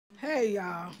Hey,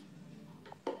 y'all.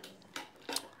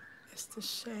 It's the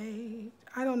shade.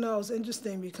 I don't know. It's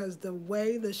interesting because the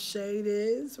way the shade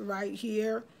is right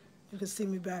here, you can see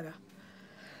me better.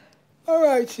 All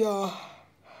right, y'all.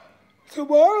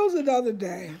 Tomorrow's another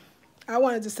day. I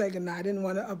wanted to say goodnight. I didn't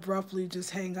want to abruptly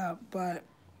just hang up, but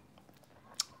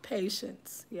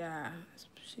patience. Yeah,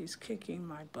 she's kicking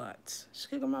my butt. She's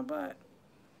kicking my butt.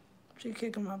 She's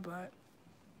kicking my butt.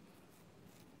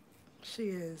 She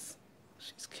is.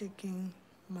 She's kicking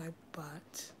my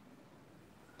butt.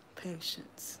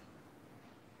 Patience.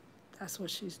 That's what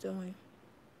she's doing.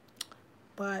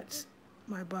 But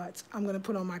my butt. I'm gonna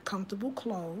put on my comfortable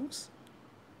clothes.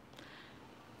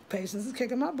 Patience is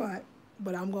kicking my butt,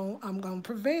 but I'm gonna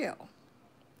prevail.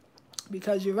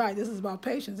 Because you're right, this is about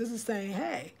patience. This is saying,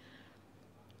 hey,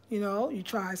 you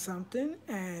try something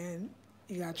and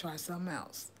you gotta try something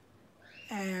else.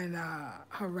 And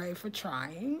hooray for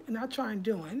trying, and not trying,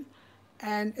 doing.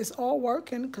 And it's all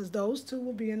working because those two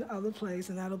will be in the other place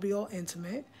and that'll be all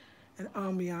intimate and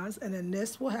ambiance. And then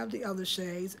this will have the other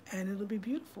shades and it'll be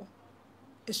beautiful.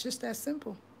 It's just that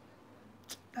simple.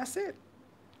 That's it.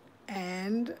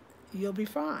 And you'll be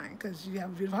fine because you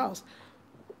have a beautiful house.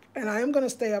 And I am going to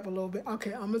stay up a little bit.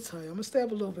 Okay, I'm going to tell you. I'm going to stay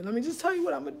up a little bit. Let me just tell you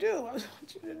what I'm going to do. I want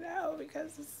you to know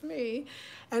because it's me.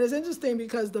 And it's interesting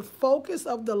because the focus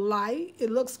of the light, it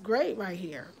looks great right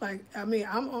here. Like, I mean,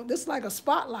 this is like a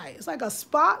spotlight. It's like a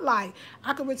spotlight.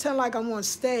 I could pretend like I'm on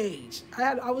stage.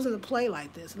 I was in a play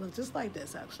like this. It looked just like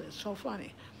this, actually. It's so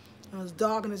funny. It was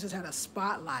dark and it just had a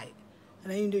spotlight.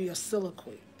 And then you do your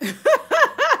soliloquy.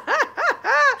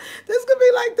 This could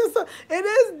be like this. It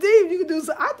is deep. You can do.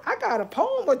 So I got a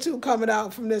poem or two coming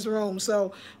out from this room.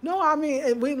 So no, I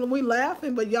mean we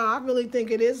laughing, but y'all, I really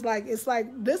think it is like it's like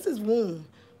this is womb.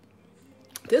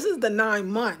 This is the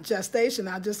 9-month gestation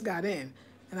I just got in,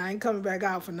 and I ain't coming back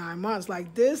out for 9 months.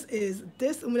 Like this is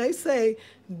this when they say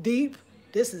deep,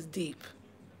 this is deep.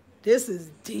 This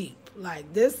is deep.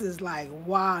 Like this is like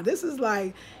wow. This is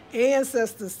like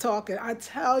ancestors talking. I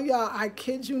tell y'all, I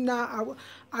kid you not.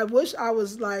 I wish I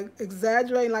was like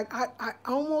exaggerating. Like I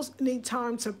almost need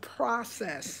time to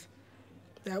process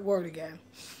that word again.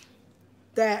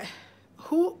 That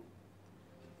who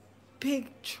big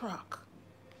truck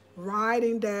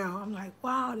riding down. I'm like,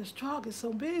 wow, this truck is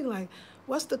so big. Like,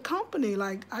 what's the company?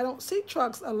 Like, I don't see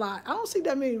trucks a lot. I don't see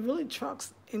that many really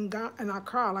trucks in our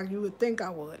car like you would think I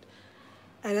would.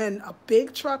 And then a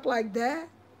big truck like that,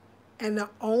 and the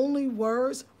only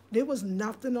words, there was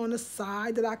nothing on the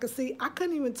side that I could see. I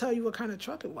couldn't even tell you what kind of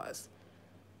truck it was.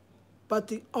 But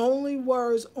the only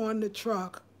words on the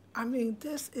truck, I mean,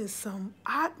 this is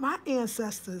my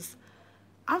ancestors,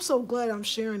 I'm so glad I'm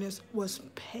sharing this, was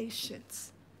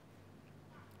patience.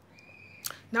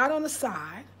 Not on the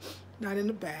side, not in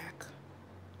the back,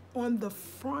 on the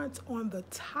front, on the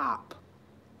top,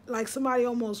 like somebody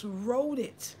almost wrote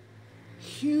it.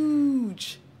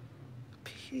 Huge.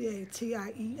 Patience.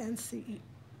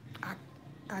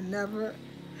 I never,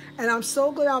 and I'm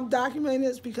so glad I'm documenting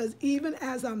this because even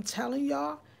as I'm telling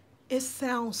y'all, it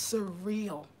sounds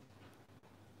surreal.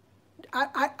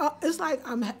 It's like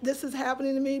this is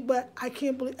happening to me, but I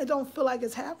can't believe, I don't feel like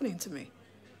it's happening to me.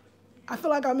 I feel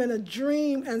like I'm in a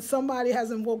dream and somebody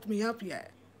hasn't woke me up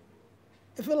yet.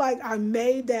 I feel like I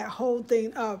made that whole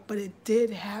thing up, but it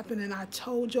did happen, and I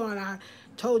told you, and I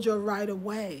told you right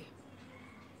away.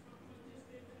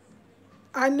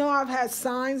 I know I've had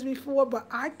signs before, but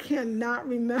I cannot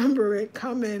remember it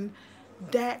coming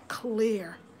that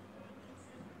clear.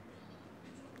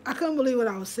 I couldn't believe what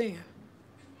I was seeing.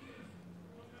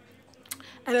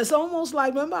 And it's almost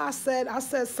like, remember I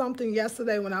said something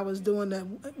yesterday when I was doing the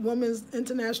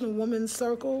International Women's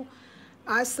Circle.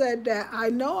 I said that I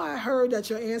know I heard that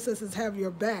your ancestors have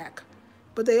your back,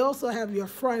 but they also have your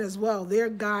front as well. They're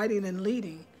guiding and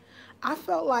leading. I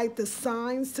felt like the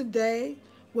signs today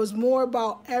was more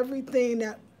about everything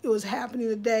that was happening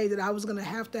today that I was going to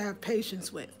have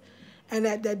patience with. And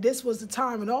that this was the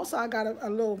time. And also I got a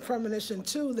little premonition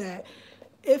too that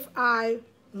if I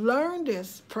learn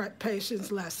this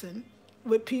patience lesson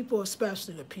with people,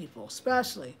 especially,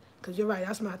 because you're right,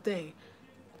 that's my thing,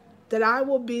 that I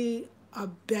will be a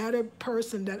better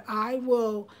person, that I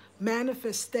will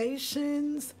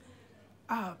manifestations,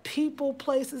 people,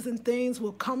 places, and things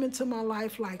will come into my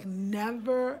life like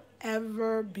never,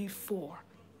 ever before.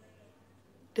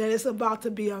 That it's about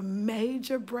to be a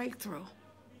major breakthrough.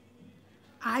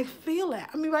 I feel it.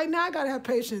 I mean, right now I gotta have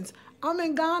patience. I'm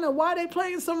in Ghana. Why are they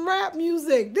playing some rap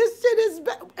music? This shit is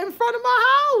in front of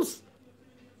my house.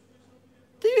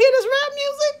 Do you hear this rap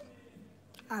music?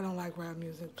 I don't like rap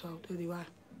music, so do I?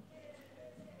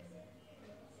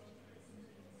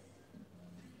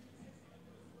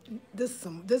 this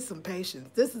is some patience.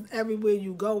 This is everywhere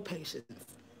you go patience.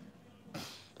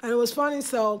 And it was funny.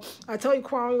 So I told you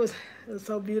Kwame it was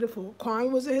so beautiful.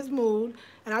 Kwame was in his mood,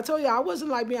 and I told you I wasn't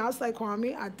like me. I was like,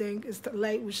 Kwame, I think it's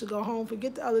late. We should go home.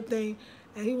 Forget the other thing.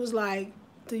 And he was like,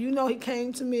 do you know he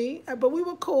came to me? But we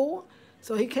were cool.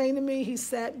 So he came to me. He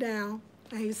sat down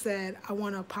and he said, I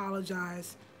want to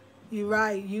apologize. You're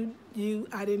right.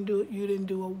 I didn't do it. You didn't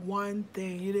do a one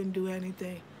thing. You didn't do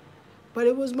anything. But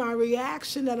it was my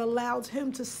reaction that allowed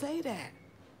him to say that.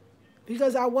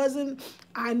 Because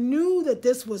I knew that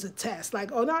this was a test.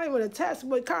 Like, oh, not even a test,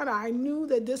 but kind of, I knew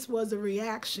that this was a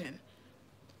reaction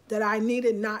that I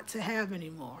needed not to have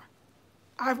anymore.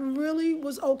 I really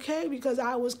was okay because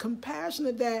I was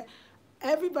compassionate that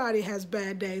everybody has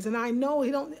bad days. And I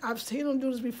know I've seen him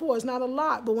do this before. It's not a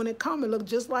lot, but when it comes, it looks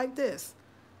just like this.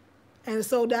 And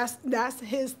so that's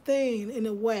his thing in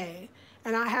a way.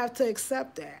 And I have to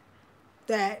accept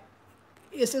that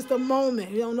it's just a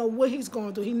moment. You don't know what he's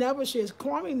going through. He never shares.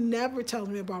 Kwame never tells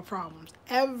me about problems.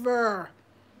 Ever.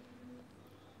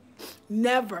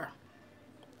 Never.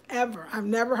 Ever. I've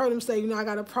never heard him say, I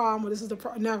got a problem or this is the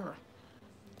problem. Never.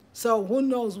 So who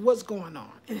knows what's going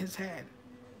on in his head.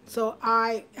 So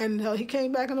he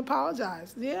came back and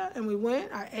apologized. Yeah, and we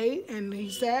went. I ate, and he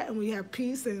sat, and we had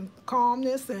peace and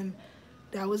calmness, and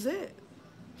that was it.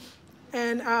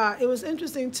 And it was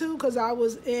interesting too, because I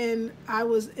was in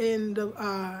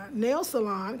the nail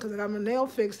salon because I got my nail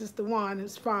fixed. It's the one.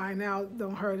 It's fine now.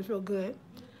 Don't hurt. It feel good.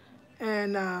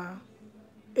 And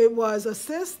it was a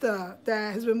sister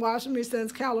that has been watching me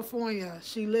since California.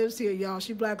 She lives here, y'all.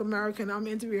 She Black American. I'm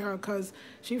interviewing her because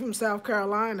she's from South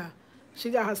Carolina. She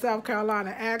got her South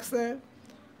Carolina accent.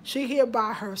 She here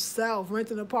by herself,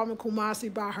 renting an apartment in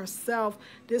Kumasi by herself.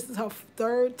 This is her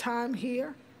third time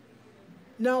here.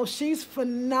 No, she's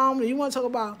phenomenal. You want to talk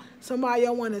about somebody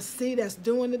y'all want to see that's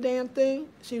doing the damn thing?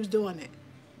 She was doing it.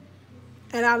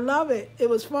 And I love it. It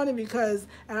was funny because,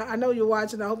 and I know you're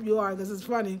watching, I hope you are, because it's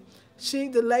funny.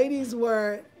 The ladies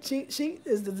were, she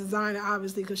is the designer,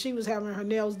 obviously, because she was having her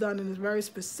nails done in a very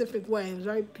specific way. It was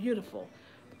very beautiful.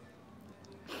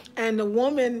 And the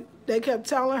woman, they kept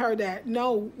telling her that,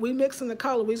 no, we mixing the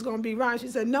color, we's going to be right. She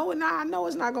said, no, I know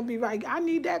it's not going to be right. I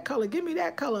need that color. Give me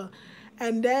that color.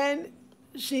 And then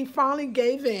she finally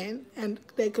gave in, and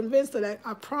they convinced her that,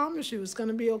 I promise you, it's going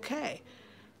to be okay.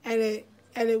 And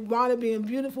it wound up being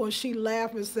beautiful, and she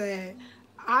laughed and said,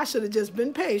 I should have just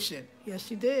been patient. Yes,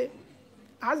 she did.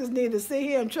 I just needed to sit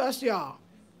here and trust y'all.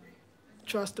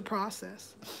 Trust the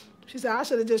process. She said, I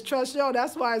should have just trusted y'all.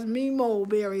 That's why it's me mold,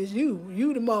 Barry. It's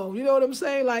you the mold. You know what I'm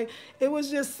saying? Like, it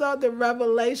was just such a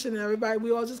revelation, and everybody,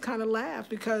 we all just kind of laughed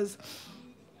because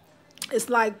it's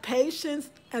like patience,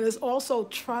 and it's also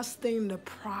trusting the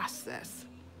process.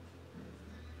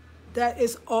 That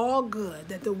it's all good,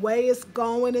 that the way it's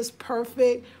going is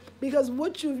perfect. Because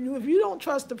if you don't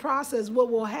trust the process, what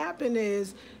will happen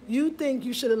is you think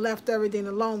you should have left everything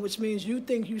alone, which means you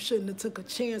think you shouldn't have took a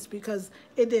chance because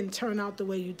it didn't turn out the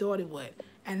way you thought it would.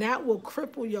 And that will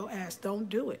cripple your ass. Don't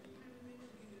do it.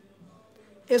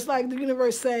 It's like the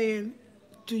universe saying,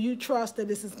 do you trust that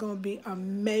this is going to be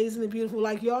amazingly beautiful?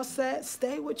 Like y'all said,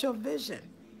 stay with your vision.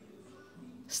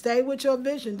 Stay with your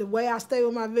vision. The way I stay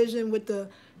with my vision with the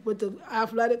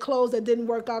athletic clothes that didn't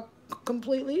work out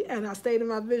completely, and I stayed in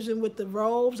my vision with the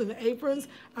robes and the aprons.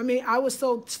 I mean, I was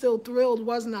still thrilled,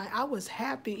 wasn't I? I was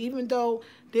happy, even though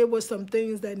there were some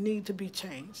things that need to be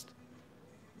changed.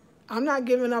 I'm not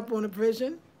giving up on the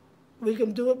vision. We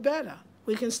can do it better.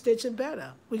 We can stitch it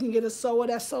better. We can get a sewer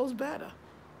that sews better.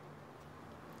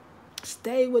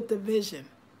 Stay with the vision,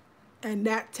 and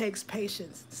that takes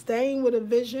patience. Staying with a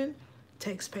vision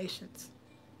takes patience.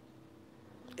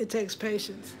 It takes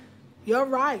patience. You're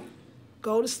right.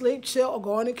 Go to sleep, chill, or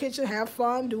go in the kitchen, have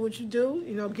fun, do what you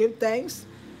do, give thanks.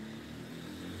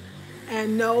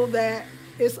 And know that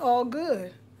it's all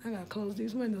good. I gotta close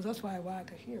these windows. That's why I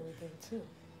could hear everything too.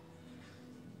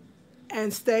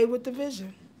 And stay with the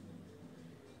vision.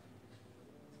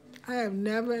 I have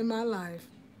never in my life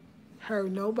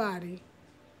heard nobody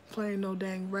playing no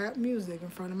dang rap music in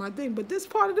front of my thing. But this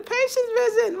part of the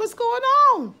patience vision, what's going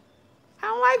on? I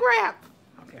don't like rap.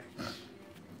 Okay.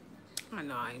 I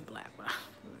know I ain't black, but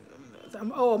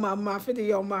my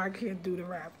 50-year-old mind can't do the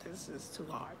rap. This is too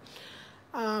hard.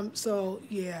 So,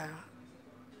 yeah,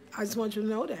 I just want you to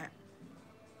know that.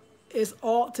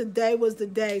 Today was the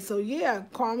day. So, yeah,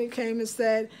 Kwame came and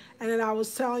said, and then I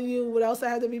was telling you what else I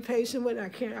had to be patient with. I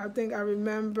think I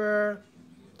remember.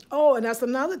 Oh, and that's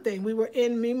another thing. We were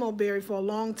in Mimo Berry for a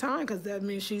long time because that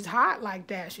means she's hot like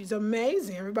that. She's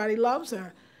amazing. Everybody loves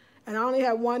her. And I only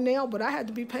had one nail, but I had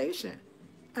to be patient.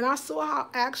 And I saw how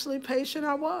actually patient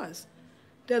I was.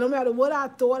 That no matter what I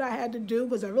thought I had to do,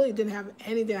 because I really didn't have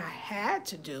anything I had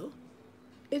to do,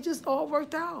 it just all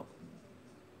worked out.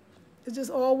 It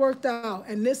just all worked out.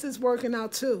 And this is working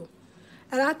out too.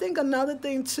 And I think another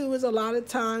thing too is a lot of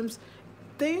times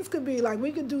things could be like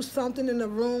we could do something in the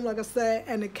room, like I said,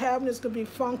 and the cabinets could be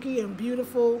funky and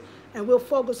beautiful, and we'll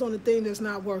focus on the thing that's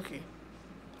not working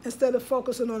instead of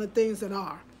focusing on the things that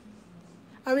are.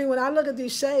 I mean, when I look at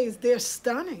these shades, they're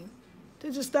stunning.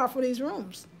 They're just not for these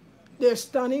rooms. They're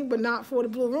stunning, but not for the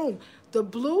blue room. The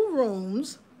blue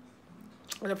rooms,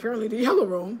 and apparently the yellow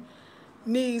room,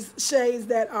 needs shades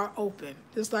that are open,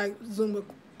 just like Zuma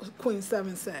Queen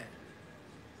 7 said.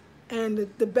 And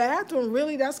the bathroom,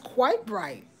 really, that's quite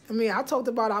bright. I mean, I talked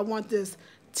about I want this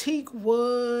teak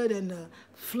wood and the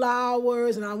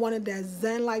flowers, and I wanted that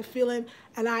zen-like feeling.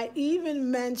 And I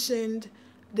even mentioned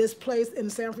this place in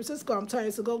San Francisco I'm telling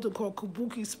you to go to called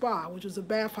Kabuki Spa, which was a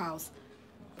bathhouse.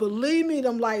 Believe me,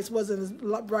 them lights wasn't as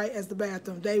bright as the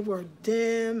bathroom. They were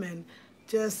dim and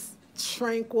just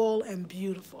tranquil and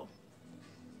beautiful.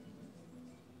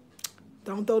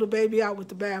 Don't throw the baby out with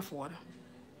the bathwater.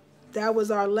 That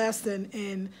was our lesson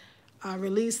in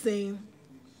releasing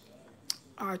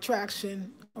our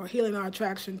attraction or healing our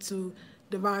attraction to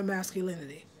divine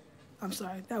masculinity. I'm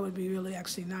sorry, that would be really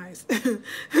actually nice.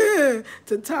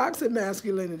 To toxic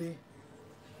masculinity.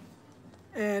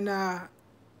 And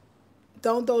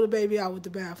don't throw the baby out with the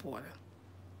bathwater.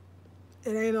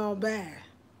 It ain't all bad.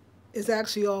 It's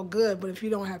actually all good, but if you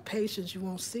don't have patience, you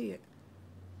won't see it.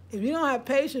 If you don't have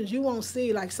patience, you won't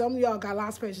see, like some of y'all got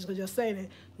lots of patience because you're saying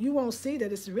it, you won't see that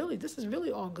this is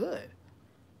really all good.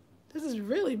 This is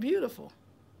really beautiful.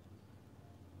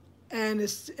 And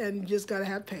you just got to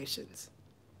have patience.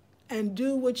 And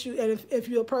do what you, and if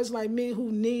you're a person like me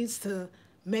who needs to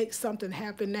make something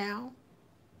happen now,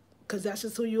 because that's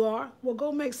just who you are, well,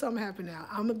 go make something happen now.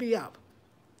 I'm going to be up.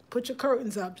 Put your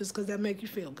curtains up just because that make you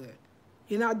feel good.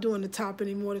 You're not doing the top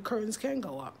anymore. The curtains can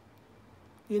go up.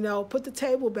 You know, put the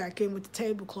table back in with the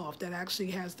tablecloth that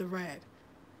actually has the red.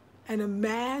 And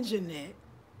imagine it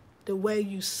the way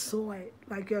you saw it.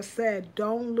 Like I said,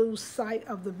 don't lose sight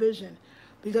of the vision.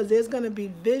 Because there's going to be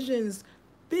visions,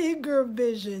 bigger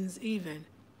visions even.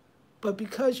 But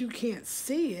because you can't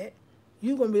see it,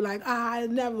 you're going to be like,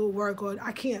 it never will work, or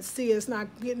I can't see it, it's not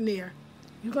getting there.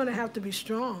 You're going to have to be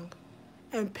strong.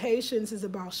 And patience is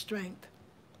about strength.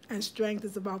 And strength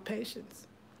is about patience.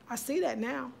 I see that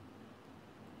now.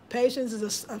 Patience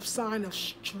is a sign of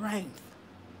strength,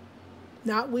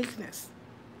 not weakness,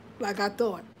 like I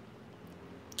thought.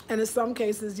 And in some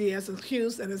cases, yeah, it's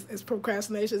excuse and it's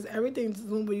procrastination. It's everything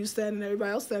what you said and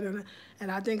everybody else said,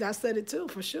 and I think I said it too,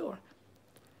 for sure.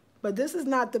 But this is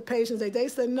not the patience that they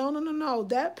said, no.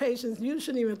 That patience, you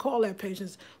shouldn't even call that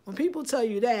patience. When people tell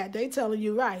you that, they telling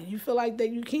you right. You feel like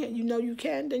that you can't, you know you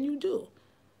can, then you do.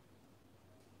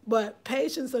 But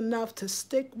patience enough to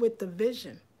stick with the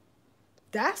vision.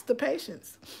 That's the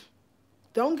patience.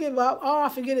 Don't give up. Oh,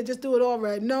 forget it. Just do it all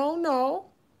right. No.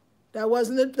 That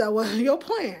wasn't your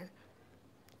plan.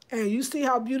 And you see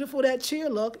how beautiful that chair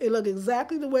look. It looked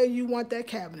exactly the way you want that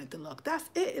cabinet to look. That's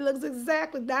it. It looks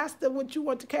exactly, what you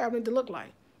want the cabinet to look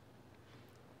like.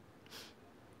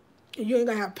 And you ain't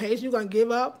going to have patience. You're going to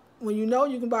give up. When you know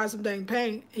you can buy some dang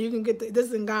paint, and you can get this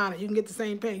is in Ghana, you can get the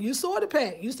same paint. You saw the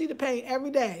paint. You see the paint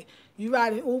every day. You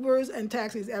ride in Ubers and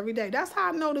taxis every day. That's how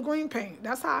I know the green paint.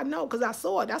 That's how I know, because I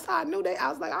saw it. That's how I knew I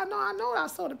was like, I know I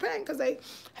saw the paint, because they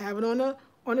have it on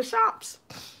the shops.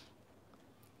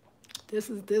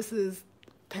 This is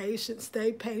patient.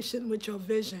 Stay patient with your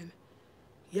vision.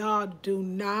 Y'all do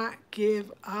not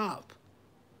give up.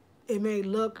 It may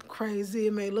look crazy.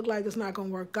 It may look like it's not going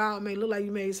to work out. It may look like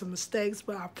you made some mistakes,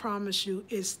 but I promise you,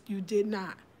 you did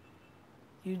not.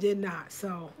 You did not.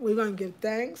 So we're going to give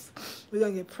thanks. We're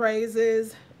going to give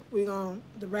praises. The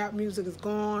rap music is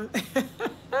gone.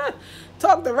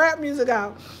 Talk the rap music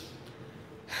out.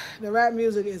 The rap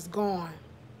music is gone.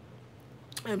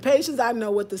 And Patience, I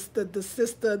know with the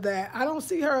sister that I don't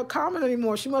see her comment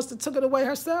anymore. She must have took it away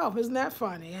herself. Isn't that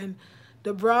funny? And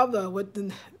the brother with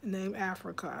the name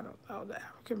Africa, I don't know, the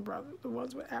African brother, the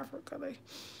ones with Africa,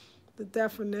 the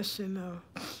definition of,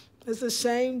 it's a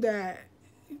shame that,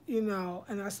 you know,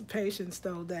 and that's Patience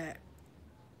though, that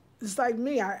it's like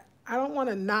me, I don't want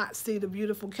to not see the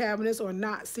beautiful cabinets or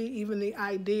not see even the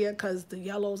idea because the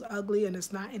yellow's ugly and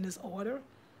it's not in this order.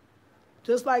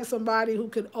 Just like somebody who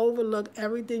could overlook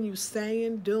everything you're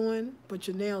saying, doing, but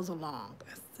your nails are long.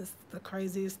 That's just the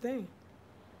craziest thing.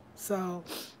 So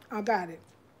I got it.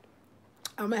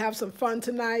 I'm going to have some fun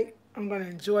tonight. I'm going to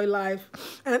enjoy life.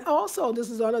 And also, this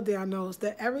is the other thing I know, is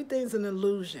that everything's an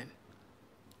illusion.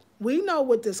 We know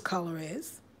what this color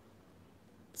is.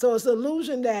 So it's an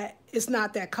illusion that it's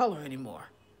not that color anymore.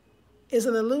 It's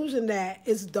an illusion that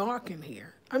it's dark in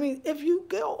here. I mean, if you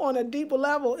go on a deeper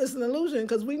level, it's an illusion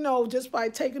because we know just by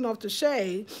taking off the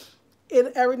shade,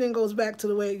 everything goes back to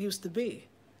the way it used to be.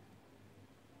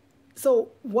 So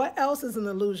what else is an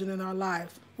illusion in our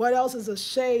life? What else is a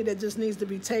shade that just needs to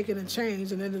be taken and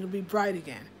changed and then it'll be bright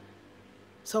again?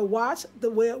 So watch the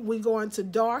way we go into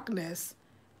darkness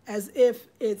as if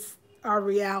it's our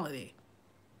reality.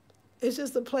 It's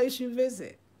just a place you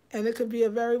visit. And it could be a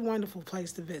very wonderful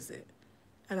place to visit.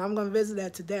 And I'm going to visit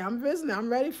that today. I'm visiting. I'm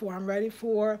ready for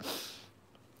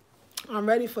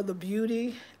the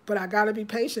beauty, but I got to be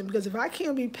patient because if I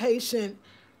can't be patient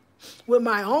with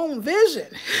my own vision,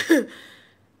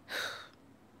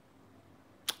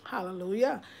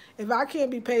 hallelujah. If I can't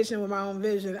be patient with my own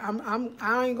vision,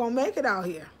 I ain't going to make it out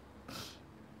here.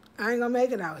 I ain't going to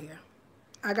make it out here.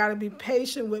 I got to be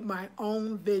patient with my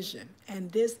own vision,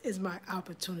 and this is my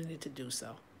opportunity to do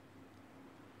so.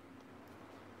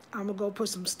 I'm going to go put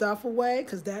some stuff away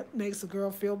because that makes a girl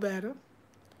feel better.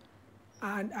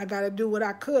 I got to do what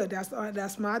I could.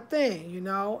 That's my thing, you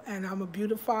know, and I'm going to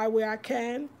beautify where I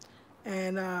can,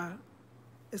 and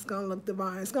it's going to look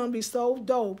divine. It's going to be so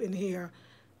dope in here.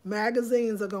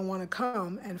 Magazines are going to want to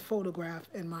come and photograph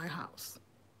in my house.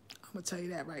 I'm going to tell you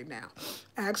that right now.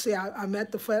 Actually, I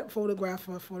met the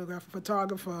photographer,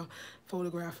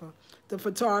 the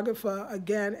photographer,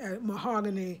 again, at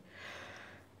Mahogany.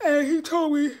 And he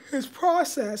told me his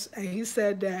process, and he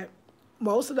said that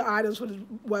most of the items for the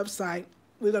website,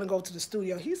 we're going to go to the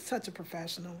studio. He's such a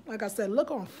professional. Like I said,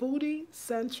 look on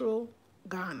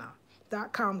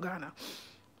foodiecentralghana.com Ghana.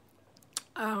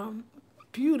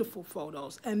 Beautiful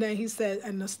photos. And then he said,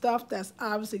 and the stuff that's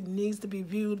obviously needs to be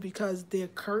viewed because they're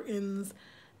curtains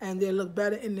and they look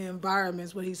better in the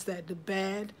environments, what he said, the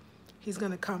bed, he's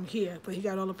going to come here. But he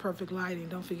got all the perfect lighting.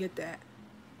 Don't forget that.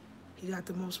 He got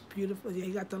the most beautiful,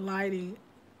 he got the lighting.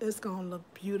 It's going to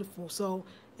look beautiful. So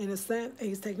in a sense,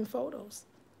 he's taking photos.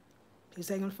 He's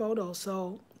taking photos.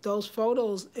 So those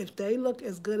photos, if they look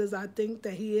as good as I think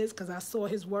that he is, because I saw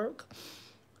his work,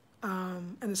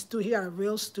 and he got a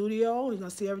real studio. You're going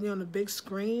to see everything on the big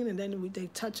screen, and then they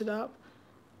touch it up.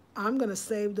 I'm going to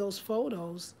save those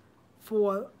photos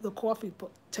for the coffee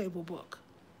table book.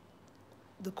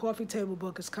 The coffee table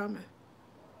book is coming.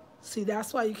 See,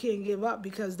 that's why you can't give up,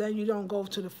 because then you don't go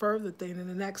to the further thing and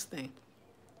the next thing.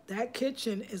 That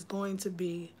kitchen is going to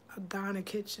be a Ghana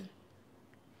kitchen.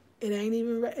 It ain't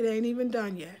even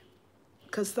done yet.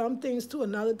 Because some things too,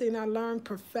 another thing I learned,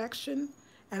 perfection.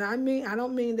 And I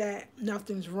don't mean that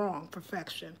nothing's wrong,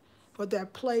 perfection, but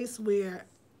that place where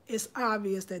it's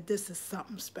obvious that this is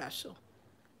something special.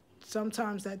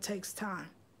 Sometimes that takes time.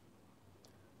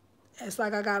 It's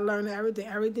like I got to learn that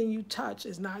everything you touch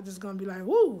is not just going to be like,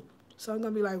 woo. So I'm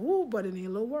going to be like, woo, but it need a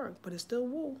little work, but it's still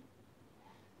woo.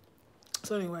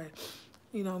 So anyway,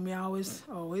 you know me, always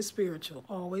spiritual,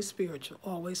 always spiritual,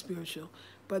 always spiritual.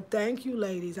 But thank you,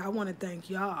 ladies. I want to thank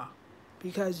y'all.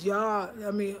 Because y'all,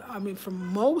 I mean, from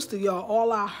most of y'all,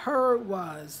 all I heard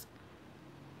was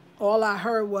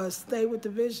stay with the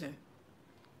vision.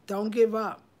 Don't give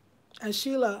up. And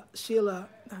Sheila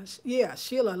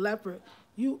Leopard,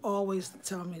 you always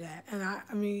tell me that. And I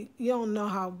mean, you don't know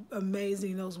how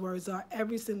amazing those words are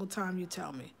every single time you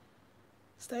tell me.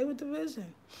 Stay with the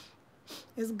vision.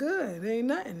 It's good. It ain't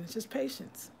nothing. It's just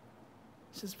patience.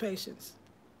 It's just patience.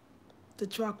 The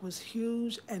truck was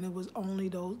huge, and it was only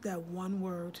that one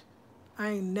word. I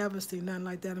ain't never seen nothing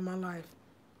like that in my life.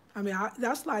 I mean,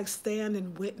 that's like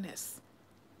standing witness.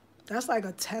 That's like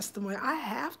a testimony. I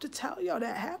have to tell y'all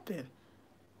that happened.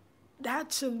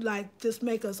 That should like just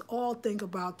make us all think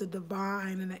about the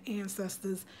divine and the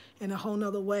ancestors in a whole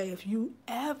nother way. If you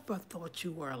ever thought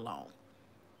you were alone.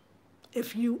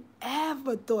 If you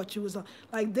ever thought you was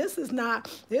like, this is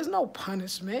not, there's no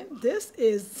punishment. This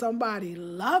is somebody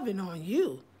loving on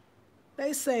you.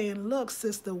 They saying, look,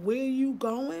 sister, where you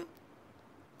going?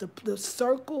 The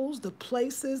circles, the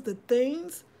places, the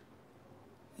things,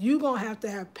 you're going to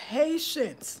have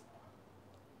patience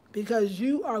because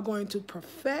you are going to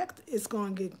perfect. It's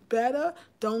going to get better.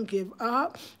 Don't give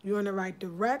up. You're in the right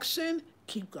direction.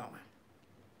 Keep going.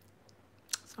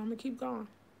 So I'm going to keep going.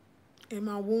 In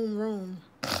my womb room.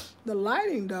 The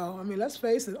lighting, though, I mean, let's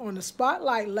face it, on the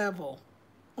spotlight level,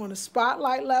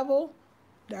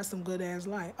 that's some good-ass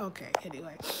light. Okay,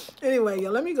 anyway, yo,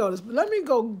 let me go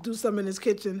do something in this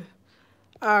kitchen.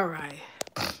 All right.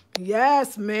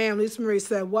 Yes, ma'am. Lisa Marie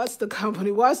said, what's the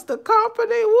company? What's the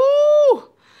company? Woo!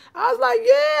 I was like,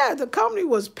 yeah, the company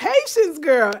was Patience,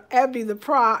 girl. Ebby, the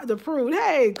prude.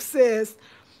 Hey, sis.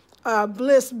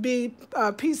 Bliss,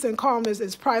 peace and calmness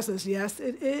is priceless. Yes,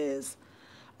 it is.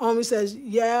 Omi says,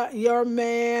 yeah, your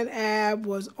man Ab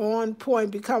was on point,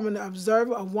 becoming an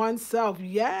observer of oneself.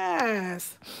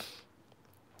 Yes.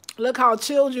 Look how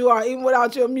chilled you are, even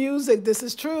without your music. This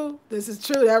is true. This is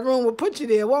true. That room will put you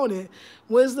there, won't it?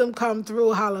 Wisdom come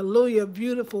through. Hallelujah.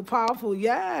 Beautiful, powerful.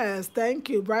 Yes. Thank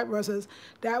you. Bright says,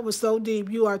 that was so deep.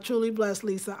 You are truly blessed,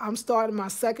 Lisa. I'm starting my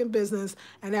second business,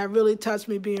 and that really touched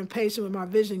me, being patient with my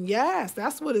vision. Yes,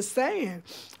 that's what it's saying.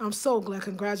 I'm so glad.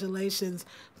 Congratulations.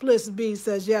 Bliss B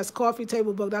says, yes, coffee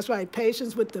table book. That's right.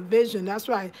 Patience with the vision. That's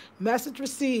right. Message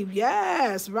received.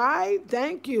 Yes, right.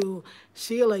 Thank you.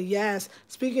 Sheila, yes.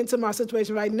 Speaking to my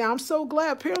situation right now, I'm so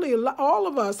glad. Apparently, all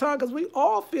of us, huh? Because we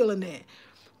all feeling it.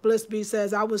 Bliss B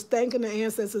says, I was thanking the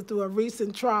ancestors through a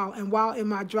recent trial, and while in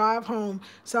my drive home,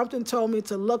 something told me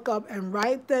to look up, and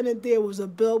right then and there was a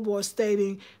billboard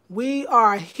stating, we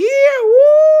are here. Woo!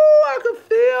 I could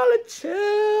feel the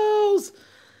chills.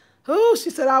 Oh,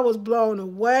 she said, I was blown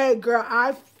away. Girl,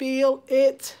 I feel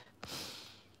it.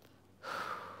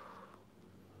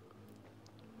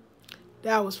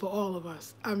 That was for all of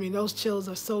us. I mean, those chills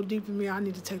are so deep in me. I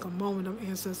need to take a moment of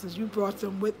ancestors. You brought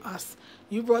them with us.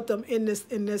 You brought them in this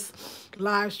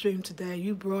live stream today.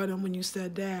 You brought them when you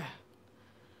said that.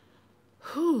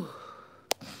 Whew.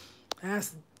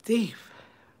 That's deep.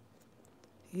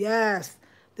 Yes.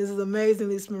 This is amazing,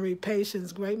 Lisa Marie.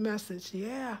 Patience. Great message.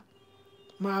 Yeah.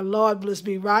 My Lord, bliss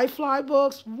be right, fly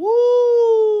books. Woo!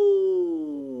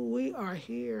 We are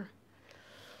here.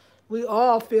 We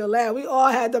all feel that. We all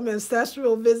had them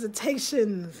ancestral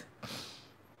visitations.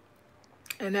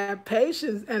 And that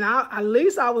patience. And at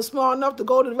least I was smart enough to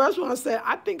go to the restaurant and say,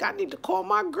 I think I need to call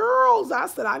my girls. I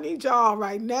said, I need y'all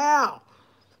right now.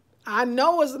 I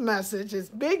know it's a message. It's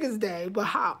big as day, but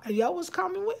how? And y'all was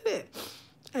coming with it.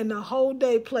 And the whole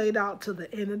day played out to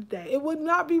the end of the day. It would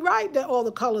not be right that all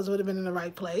the colors would have been in the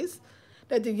right place.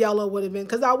 That the yellow would have been.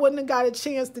 Because I wouldn't have got a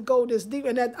chance to go this deep.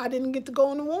 And that I didn't get to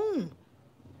go in the womb.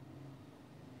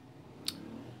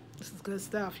 This is good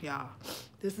stuff, y'all.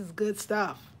 This is good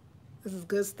stuff. This is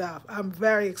good stuff. I'm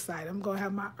very excited. I'm going to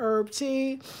have my herb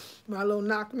tea, my little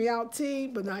knock me out tea,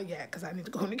 but not yet because I need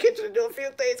to go in the kitchen and do a few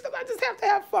things because I just have to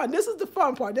have fun. This is the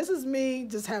fun part. This is me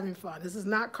just having fun. This is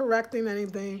not correcting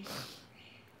anything,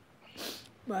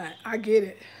 but I get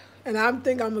it. And I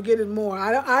think I'm going to get it more.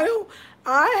 I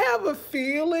have a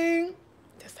feeling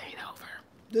this ain't over.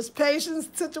 This patience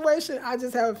situation, I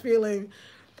just have a feeling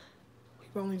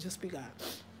we've only just begun.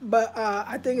 But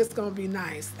I think it's going to be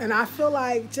nice. And I feel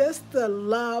like just the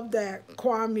love that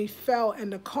Kwame felt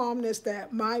and the calmness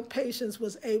that my patience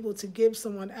was able to give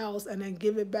someone else and then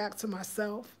give it back to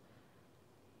myself,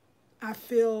 I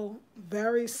feel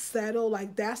very settled.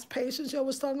 Like that's patience you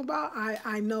was talking about.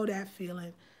 I know that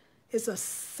feeling. It's a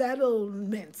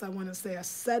settlement, I want to say, a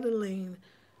settling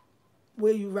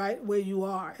where you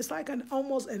are. It's like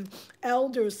almost an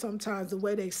elder sometimes, the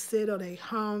way they sit or they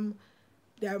hum.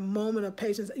 That moment of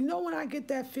patience. You know when I get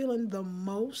that feeling the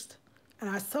most? And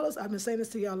I've been saying this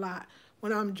to you a lot.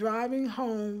 When I'm driving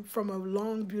home from a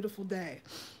long, beautiful day,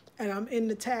 and I'm in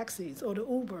the taxis or the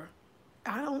Uber,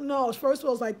 I don't know. First of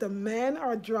all, it's like the men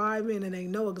are driving and they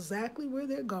know exactly where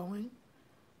they're going.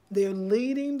 They're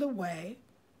leading the way.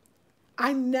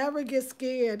 I never get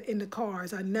scared in the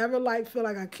cars. I never feel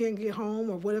like I can't get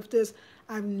home or what if this.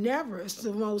 It's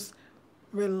the most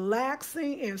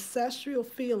relaxing ancestral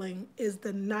feeling is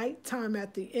the nighttime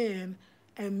at the end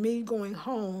and me going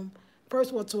home,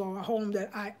 first of all, to a home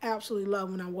that I absolutely love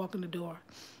when I walk in the door.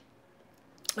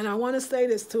 And I want to say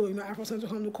this too, Afrocentric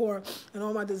Home Decor and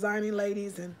all my designing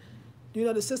ladies and,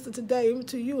 the sister today, even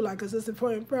to you, because it's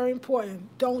important, very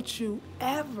important. Don't you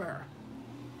ever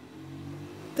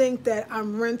think that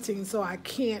I'm renting so I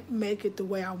can't make it the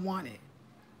way I want it.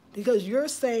 Because you're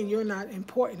saying you're not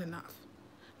important enough.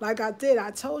 Like I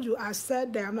told you, I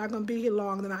said that I'm not going to be here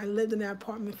long. Then I lived in that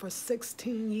apartment for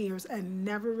 16 years and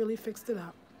never really fixed it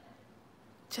up.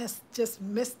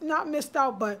 Not missed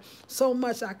out, but so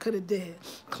much I could have did.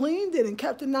 Cleaned it and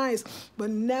kept it nice, but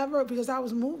never because I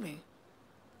was moving.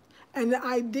 And the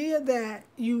idea that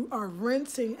you are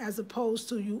renting as opposed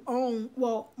to you own,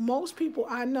 well, most people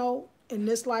I know in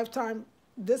this lifetime,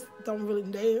 this don't really,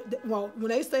 when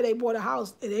they say they bought a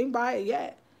house, it ain't buy it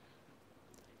yet.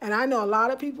 And I know a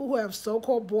lot of people who have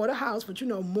so-called bought a house, but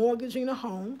mortgaging a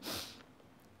home,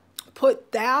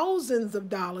 put thousands of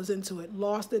dollars into it,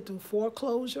 lost it through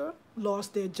foreclosure,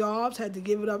 lost their jobs, had to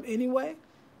give it up anyway.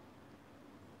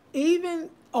 Even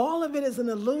all of it is an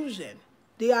illusion.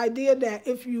 The idea that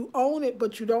if you own it,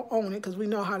 but you don't own it, because we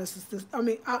know how this is,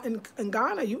 in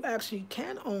Ghana, you actually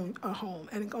can own a home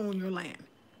and own your land.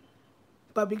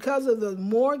 But because of the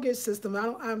mortgage system,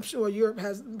 I'm sure Europe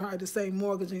has probably the same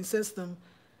mortgaging system,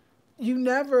 you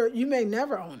may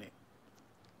never own it.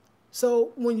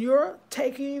 So when you're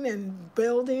taking and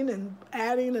building and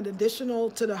adding an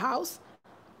additional to the house,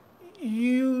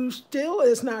 you still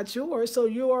it's not yours. So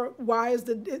why is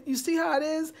you see how it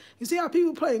is? You see how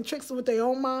people playing tricks with their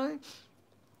own mind?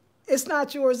 It's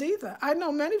not yours either. I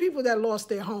know many people that lost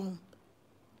their home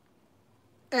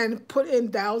and put in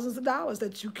thousands of dollars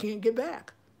that you can't get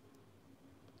back.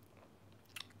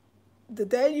 The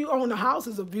day you own a house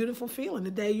is a beautiful feeling.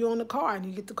 The day you own a car, and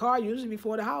you get the car usually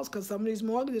before the house, because some of these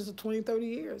mortgages are 20, 30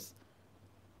 years.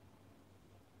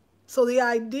 So the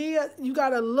idea, you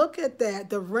got to look at that.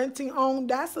 The renting own,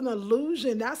 that's an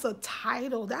illusion. That's a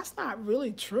title. That's not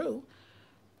really true.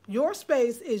 Your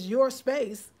space is your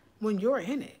space when you're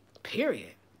in it,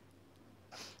 period.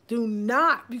 Do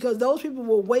not, because those people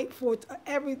will wait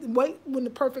when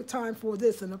the perfect time for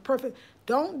this and the perfect,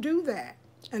 don't do that.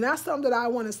 And that's something that I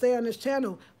want to say on this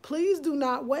channel. Please do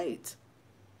not wait.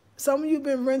 Some of you have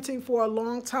been renting for a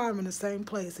long time in the same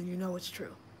place, and you know it's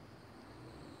true.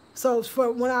 So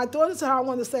when I thought this, I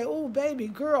wanted to say, oh, baby,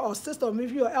 girl, or sister, or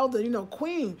if you're an elder,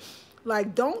 queen,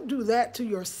 like, don't do that to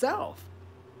yourself.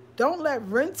 Don't let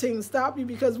renting stop you,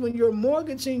 because when you're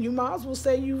mortgaging, you might as well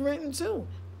say you renting too.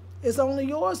 It's only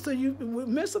yours till you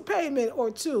miss a payment or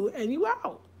two, and you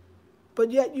out. But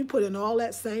yet you put in all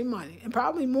that same money, and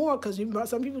probably more, because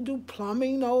some people do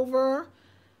plumbing over.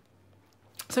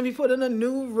 Some people put in a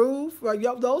new roof.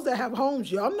 Those that have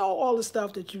homes, y'all know all the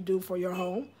stuff that you do for your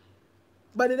home,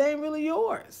 but it ain't really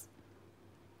yours.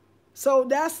 So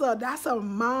that's a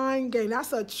mind game.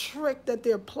 That's a trick that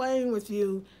they're playing with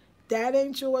you. That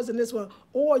ain't yours, and this one.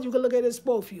 Or you can look at it as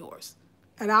both yours.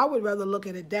 And I would rather look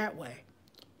at it that way.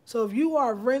 So if you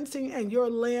are renting and your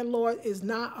landlord is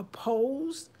not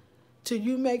opposed to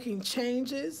you making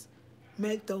changes,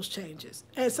 make those changes.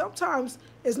 And sometimes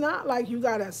it's not like you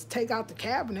got to take out the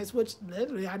cabinets, which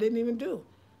literally I didn't even do.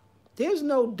 There's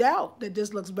no doubt that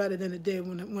this looks better than it did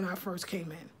when I first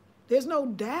came in. There's no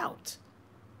doubt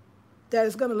that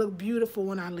it's going to look beautiful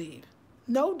when I leave.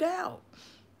 No doubt.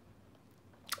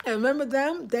 And remember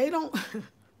them, they don't,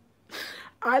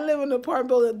 I live in an apartment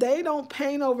building, they don't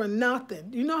paint over nothing.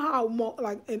 You know how,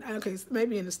 okay,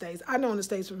 maybe in the States, I know in the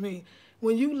States for me,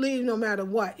 when you leave, no matter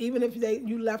what, even if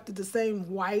you left it the same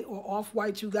white or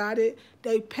off-white you got it,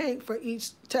 they paint for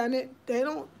each tenant. They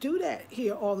don't do that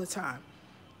here all the time.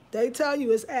 They tell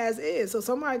you it's as is. So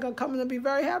somebody's going to come in and be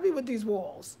very happy with these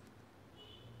walls.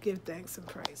 Give thanks and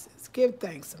praises. Give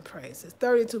thanks and praises.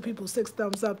 32 people, 6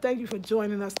 thumbs up. Thank you for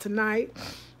joining us tonight.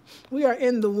 We are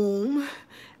in the womb,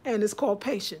 and it's called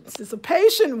patience. It's a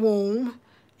patient womb.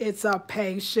 It's a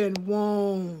patient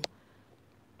womb.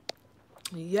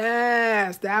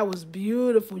 Yes, that was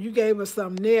beautiful. You gave us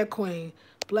something there, Queen.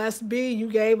 Blessed be, you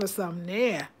gave us something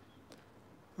there.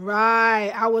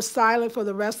 Right. I was silent for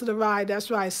the rest of the ride.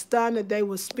 That's right. Stunned that they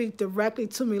would speak directly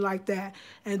to me like that.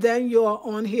 And then you're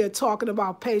on here talking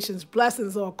about patience,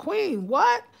 blessings, or Queen.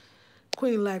 What?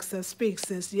 Queen Lex says, speak,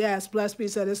 sis. Yes, Blessed be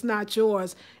said, it's not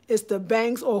yours. It's the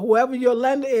bank's or whoever your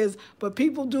lender is. But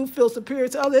people do feel superior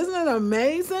to others. Isn't it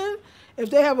amazing? If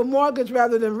they have a mortgage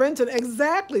rather than renting,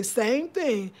 exactly, same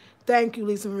thing. Thank you,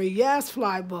 Lisa Marie. Yes,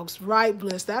 Fly Books. Right,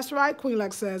 Bliss. That's right, Queen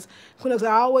Lex says. Queen Lex,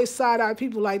 I always side-eye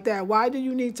people like that. Why do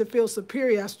you need to feel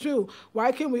superior? That's true.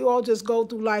 Why can't we all just go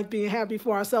through life being happy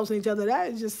for ourselves and each other?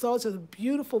 That is just such a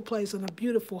beautiful place and a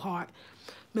beautiful heart.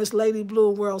 Miss Lady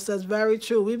Blue World says, very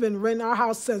true. We've been renting our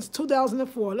house since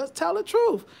 2004. Let's tell the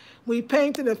truth. We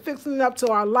painted and fixing it up to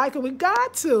our liking. We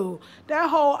got to. That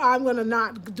whole I'm going to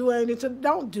not do anything,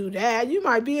 don't do that. You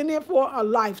might be in there for a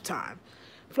lifetime.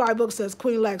 Flybook says,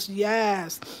 Queen Lex,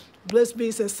 yes. Bliss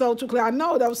B says, so true. I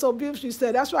know, that was so beautiful. She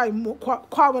said, that's right.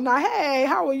 Quavana, hey,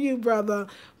 how are you, brother?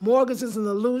 Mortgage is an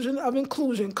illusion of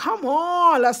inclusion. Come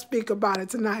on, let's speak about it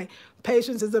tonight.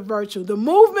 Patience is a virtue. The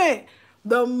movement,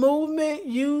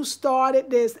 you started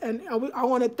this, and I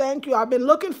want to thank you. I've been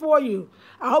looking for you.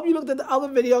 I hope you looked at the other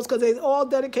videos, because they're all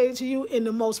dedicated to you in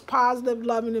the most positive,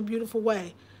 loving, and beautiful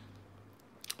way.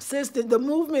 Sis, the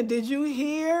movement, did you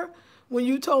hear when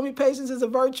you told me patience is a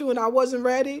virtue and I wasn't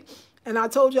ready? And I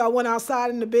told you I went outside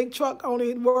in the big truck,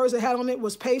 only words it had on it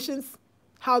was patience?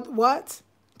 What?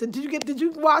 Did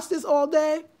you watch this all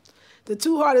day? The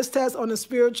 2 hardest tests on the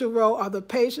spiritual road are the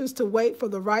patience to wait for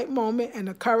the right moment and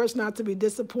the courage not to be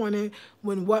disappointed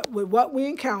with what we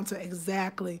encounter.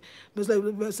 Exactly. Ms.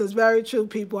 Lady says, very true,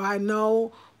 people. I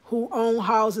know who own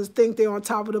houses think they're on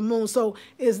top of the moon. So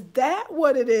is that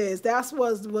what it is? That's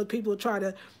what people try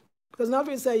to, because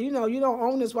nothing say, you don't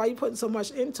own this. Why are you putting so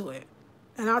much into it?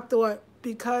 And I thought,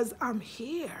 because I'm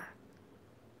here.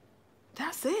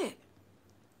 That's it.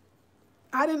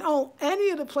 I didn't own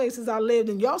any of the places I lived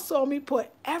in. Y'all saw me put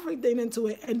everything into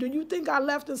it. And do you think I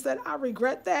left and said, I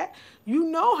regret that? You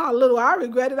know how little I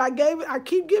regret it. I gave it, I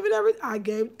keep giving I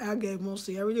gave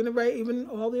mostly everything away, even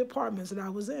all the apartments that I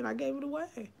was in. I gave it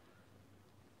away.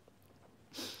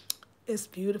 It's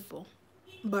beautiful.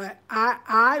 But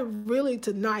I really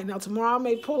tonight, now tomorrow I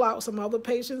may pull out some other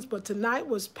patience, but tonight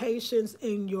was patience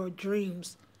in your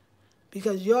dreams.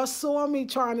 Because y'all saw me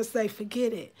trying to say,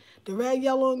 forget it. The red,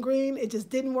 yellow, and green, it just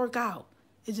didn't work out.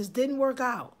 It just didn't work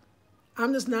out.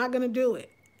 I'm just not going to do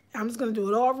it. I'm just going to do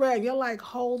it all red. You're like,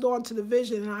 hold on to the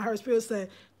vision. And I heard Spirit say,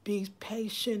 be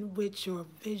patient with your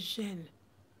vision.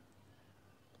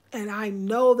 And I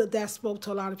know that that spoke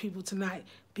to a lot of people tonight.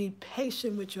 Be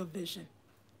patient with your vision.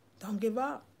 Don't give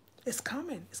up. It's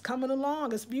coming. It's coming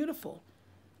along. It's beautiful.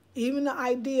 Even the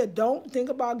idea, don't think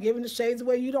about giving the shades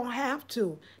away. You don't have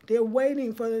to. They're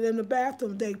waiting for it in the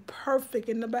bathroom. They're perfect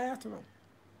in the bathroom.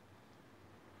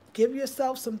 Give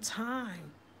yourself some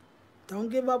time. Don't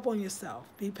give up on yourself.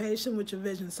 Be patient with your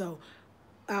vision. So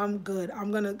I'm good.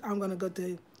 I'm gonna go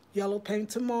to yellow paint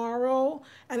tomorrow.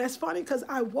 And that's funny because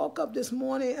I woke up this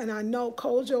morning and I know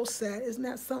Kojo said, isn't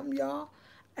that something, y'all?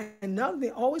 And another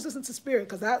thing, always listen to Spirit,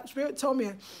 because that Spirit told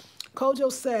me,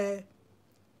 Kojo said,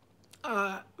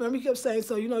 remember he kept saying,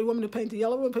 so, you know, you want me to paint the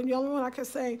yellow room, paint the yellow room? I kept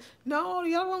saying, no,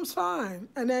 the yellow room's fine.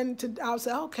 And then I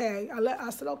said, okay. I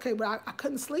said, okay, but I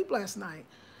couldn't sleep last night.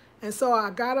 And so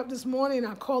I got up this morning and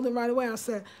I called him right away. I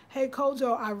said, hey,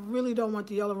 Kojo, I really don't want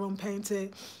the yellow room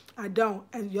painted. I don't.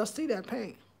 And you'll see that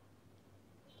paint.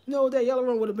 No, that yellow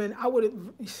room would have been, I would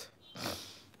have,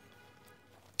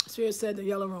 Spirit said the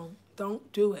yellow room,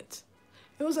 don't do it.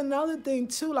 It was another thing,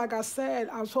 too, like I said,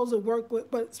 I was supposed to work with,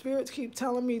 but spirits keep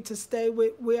telling me to stay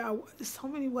with where there's so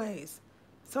many ways.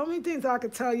 So many things I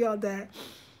could tell y'all that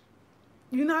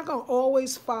you're not going to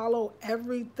always follow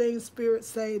everything spirits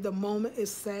say the moment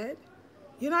it's said.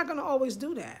 You're not going to always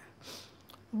do that.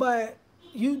 But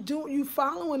you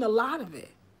following a lot of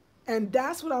it. And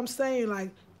that's what I'm saying.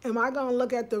 Like, am I going to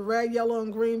look at the red, yellow,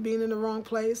 and green being in the wrong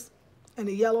place and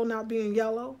the yellow not being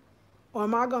yellow? Or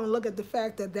am I going to look at the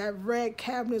fact that that red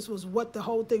cabinets was what the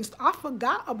whole thing... I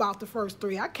forgot about the first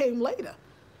three. I came later.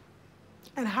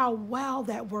 And how well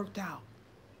that worked out.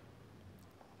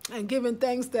 And giving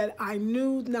thanks that I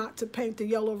knew not to paint the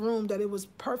yellow room, that it was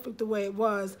perfect the way it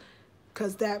was,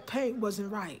 because that paint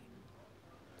wasn't right.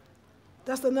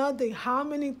 That's another thing. How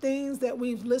many things that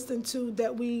we've listened to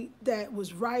that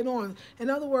was right on. In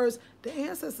other words, the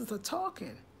ancestors are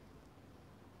talking.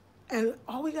 And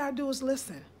all we got to do is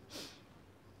listen.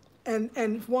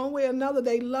 And one way or another,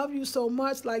 they love you so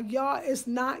much. Like, y'all, it's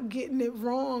not getting it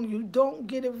wrong. You don't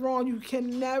get it wrong. You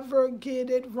can never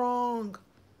get it wrong.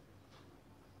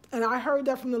 And I heard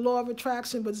that from the law of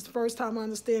attraction, but it's the first time I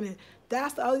understand it.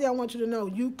 That's the other thing I want you to know.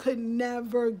 You could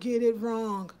never get it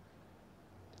wrong.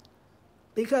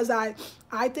 Because I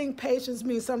think patience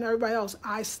means something to everybody else.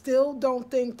 I still don't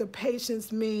think the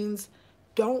patience means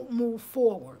don't move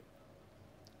forward.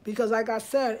 Because like I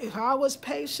said, if I was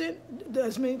patient,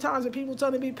 as many times as people tell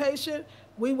me to be patient,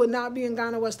 we would not be in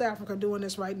Ghana, West Africa doing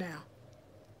this right now.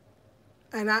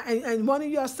 And one of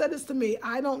y'all said this to me.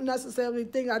 I don't necessarily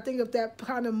think, I think if that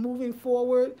kind of moving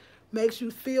forward makes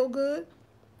you feel good,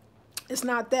 it's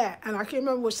not that. And I can't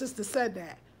remember what sister said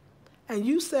that. And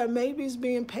you said maybe it's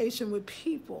being patient with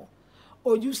people.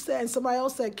 Or you said, and somebody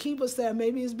else said, Keeper said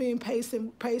maybe it's being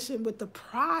patient with the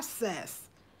process.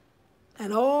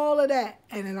 And all of that.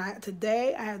 And then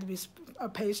today I had to be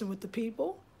patient with the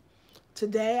people.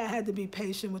 Today I had to be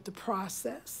patient with the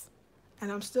process.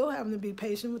 And I'm still having to be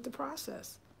patient with the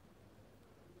process.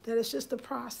 That it's just a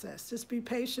process. Just be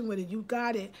patient with it. You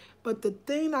got it. But the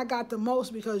thing I got the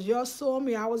most, because y'all saw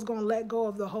me, I was going to let go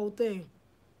of the whole thing.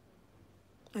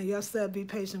 And y'all said be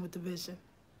patient with the vision.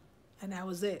 And that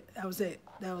was it. That was it.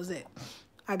 That was it.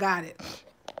 I got it.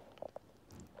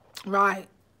 Right.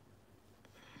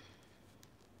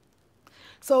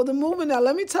 So the movement, now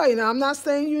let me tell you, now I'm not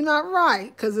saying you're not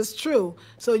right, because it's true.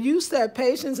 So you said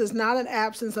patience is not an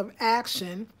absence of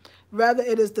action. Rather,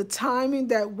 it is the timing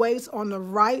that waits on the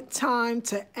right time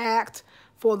to act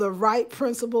for the right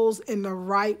principles in the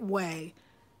right way.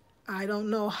 I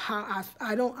don't know how,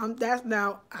 that's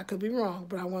now, I could be wrong,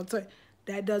 but I want to tell you,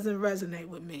 that doesn't resonate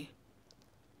with me.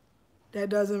 That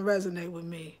doesn't resonate with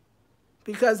me.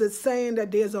 Because it's saying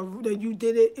that that you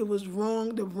did it, it was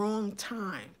wrong, the wrong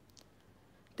time.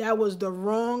 That was the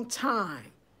wrong time.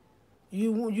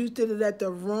 You did it at the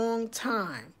wrong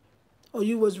time. Or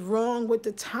you was wrong with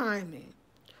the timing.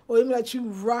 Or even that you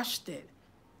rushed it.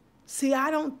 See,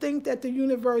 I don't think that the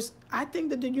universe, I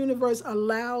think that the universe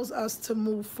allows us to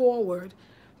move forward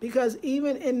Because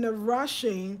even in the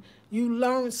rushing, you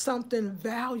learn something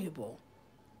valuable.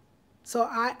 So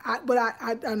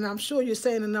and I'm sure you're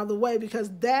saying another way, because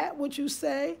that what you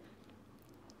say,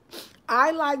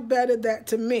 I like better that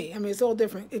to me. I mean, it's all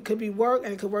different. It could be work,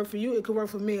 and it could work for you. It could work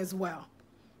for me as well.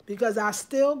 Because I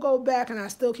still go back and I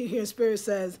still keep hearing Spirit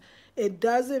says, it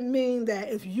doesn't mean that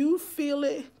if you feel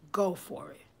it, go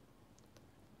for it.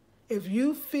 If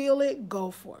you feel it,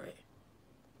 go for it.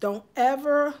 Don't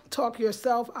ever talk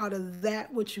yourself out of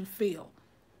that which you feel.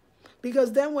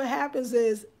 Because then what happens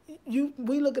is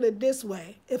we look at it this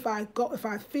way. If I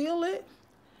feel it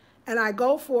and I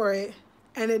go for it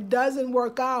and it doesn't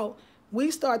work out, we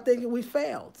start thinking we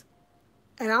failed.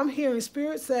 And I'm hearing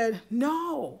Spirit said,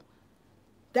 no,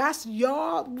 that's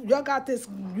y'all got this,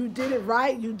 you did it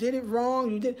right, you did it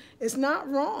wrong, it's not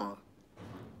wrong.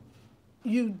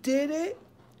 You did it,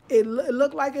 it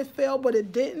looked like it failed, but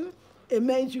it didn't. It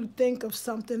made you think of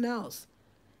something else.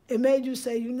 It made you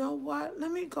say, you know what,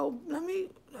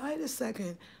 wait a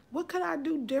second, what could I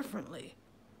do differently?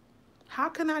 How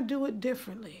can I do it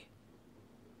differently?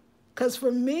 Because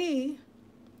for me,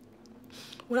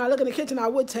 when I look in the kitchen, I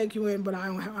would take you in, but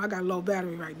I got low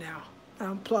battery right now.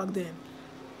 I'm plugged in.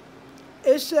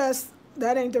 It's just,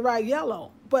 that ain't the right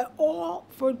yellow. But all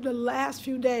for the last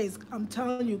few days, I'm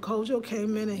telling you, Kojo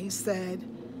came in and he said,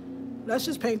 let's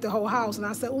just paint the whole house. And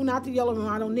I said, oh, not the yellow room,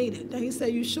 I don't need it. Then he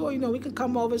said, you sure? We could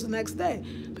come over the next day.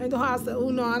 Paint the whole house. I said, oh,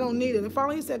 no, I don't need it. And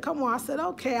finally he said, come on. I said,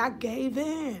 okay, I gave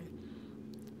in.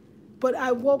 But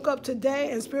I woke up today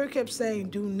and Spirit kept saying,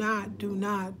 do not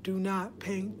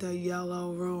paint the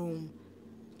yellow room.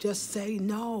 Just say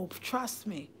no, trust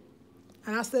me.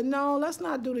 And I said, no, let's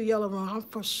not do the yellow room. I'm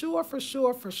for sure.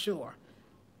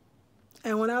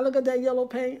 And when I look at that yellow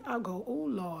paint, I go, oh,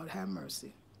 Lord, have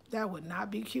mercy. That would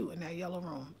not be cute in that yellow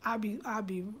room. I mean,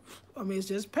 it's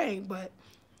just paint, but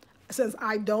since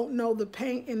I don't know the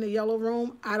paint in the yellow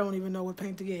room, I don't even know what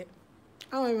paint to get.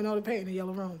 I don't even know the paint in the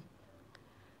yellow room.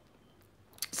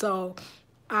 So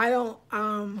I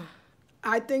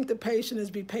think the patient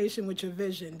is be patient with your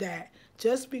vision, that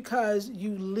just because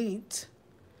you leaped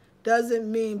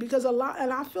doesn't mean, because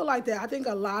and I feel like that, I think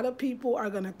a lot of people are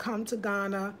going to come to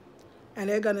Ghana and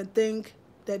they're going to think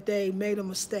that they made a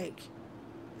mistake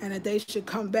and that they should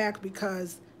come back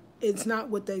because it's not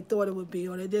what they thought it would be,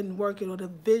 or they didn't work it, or the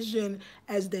vision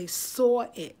as they saw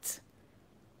it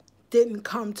didn't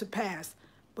come to pass.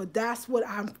 But that's what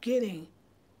I'm getting.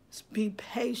 Be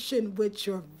patient with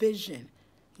your vision.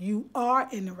 You are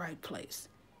in the right place.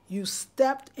 You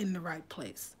stepped in the right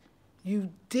place. You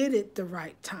did it the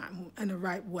right time and the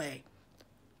right way.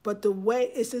 But the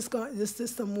way, it's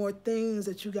just some more things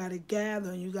that you got to gather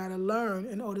and you got to learn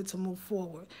in order to move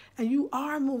forward. And you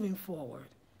are moving forward.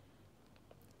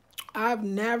 I've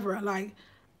never,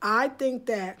 I think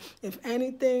that if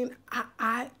anything,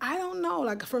 I don't know.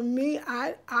 Like for me,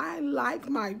 I like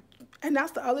my, and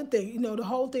that's the other thing, the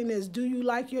whole thing is, do you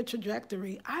like your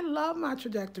trajectory? I love my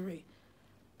trajectory.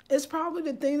 It's probably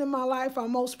the thing in my life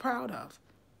I'm most proud of.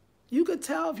 You could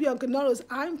tell, if you could notice,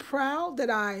 I'm proud that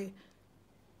I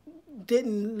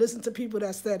didn't listen to people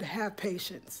that said, have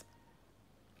patience.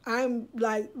 I'm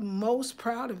most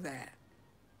proud of that.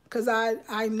 Because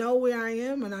I know where I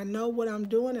am and I know what I'm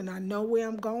doing and I know where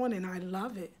I'm going and I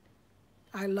love it.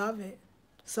 I love it.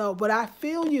 So, but I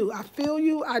feel you. I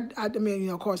mean,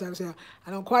 of course, I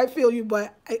don't quite feel you,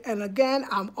 but, and again,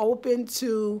 I'm open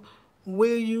to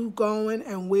where you going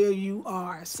and where you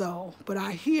are. So, but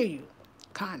I hear you,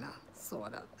 kind of,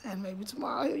 sort of, and maybe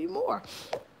tomorrow I'll hear you more.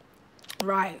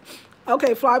 Right.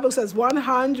 Okay, Flybook says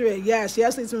 100. Yes,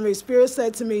 Lisa Marie. Spirit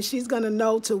said to me, she's going to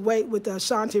know to wait with the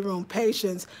Ashanti room.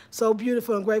 Patience. So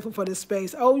beautiful and grateful for this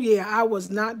space. Oh, yeah, I was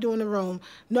not doing the room.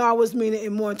 No, I was meaning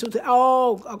it more into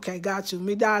oh, okay, got you.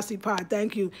 Midasi Pod,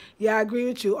 thank you. Yeah, I agree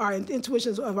with you. Our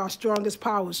intuitions of our strongest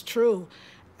power is true.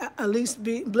 At least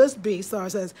Bliss B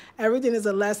says, everything is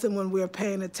a lesson when we're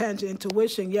paying attention.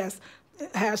 Intuition, yes.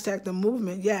 Hashtag the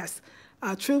movement, yes.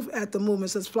 Truth at the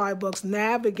movement, says Flybooks.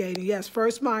 Navigating, yes.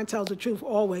 First mind tells the truth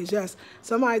always, yes.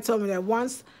 Somebody told me that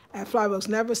once at Flybooks,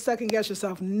 never second guess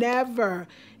yourself. Never.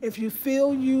 If you feel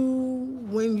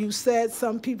when you said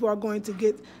some people are going to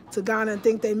get to Ghana and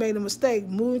think they made a mistake,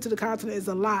 moving to the continent is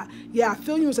a lot. Yeah, I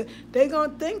feel you. They're going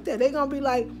to think that. They're going to be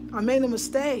like, I made a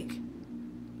mistake.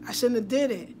 I shouldn't have did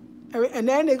it. And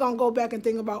then they're going to go back and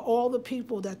think about all the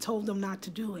people that told them not to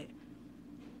do it.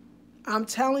 I'm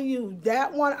telling you,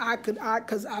 that one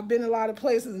because I've been a lot of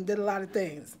places and did a lot of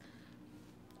things.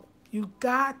 You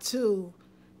got to.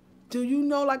 Do you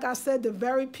know, like I said, the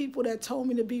very people that told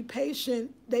me to be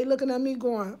patient, they looking at me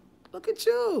going, look at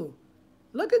you.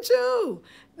 Look at you.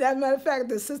 As a matter of fact,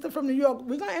 the sister from New York,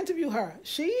 we're gonna interview her.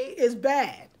 She is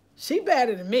bad. She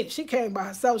better than me. She came by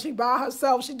herself. She by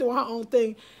herself. She doing her own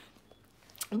thing.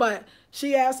 But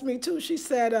she asked me too. She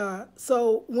said,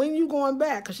 "So when you going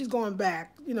back? Cause she's going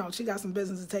back. You know, she got some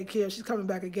business to take care of. She's coming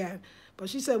back again." But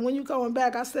she said, "When you going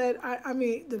back?" I said, "I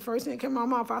mean, the first thing that came out of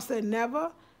my mouth, I said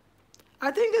never."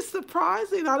 I think it's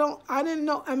surprising. I didn't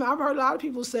know. I mean, I've heard a lot of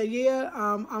people say, "Yeah,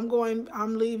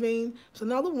 I'm leaving." It's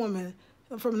another woman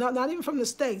from not even from the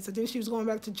States. I think she was going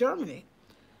back to Germany.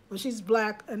 Well, she's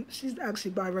black and she's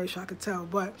actually biracial. I could tell,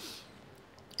 but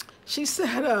she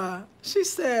said,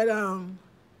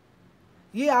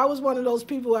 yeah, I was one of those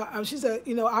people. She said,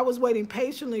 I was waiting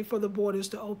patiently for the borders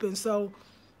to open. So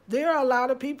there are a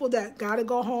lot of people that got to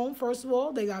go home, first of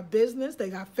all. They got business, they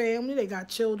got family, they got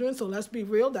children. So let's be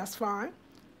real, that's fine.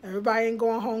 Everybody ain't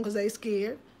going home because they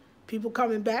scared. People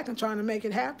coming back and trying to make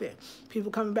it happen.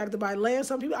 People coming back to buy land.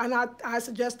 Some people, and I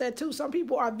suggest that too. Some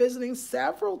people are visiting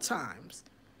several times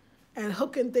and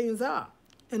hooking things up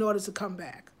in order to come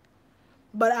back.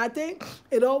 But I think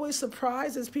it always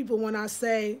surprises people when I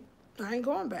say, I ain't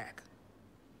going back.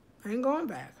 I ain't going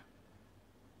back.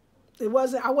 I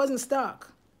wasn't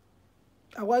stuck.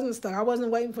 I wasn't stuck. I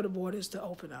wasn't waiting for the borders to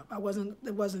open up. It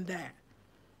wasn't that.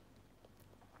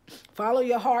 Follow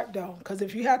your heart though, because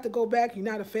if you have to go back, you're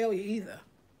not a failure either.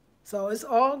 So it's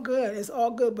all good. It's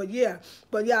all good. But yeah,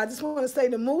 I just want to say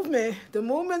the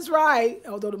movement's right.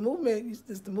 Although the movement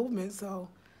is the movement, so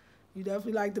you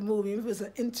definitely like the movement. Even if it's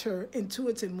an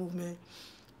intuitive movement,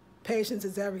 patience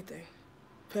is everything.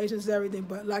 Patience is everything.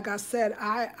 But like I said,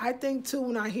 I think too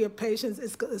when I hear patience,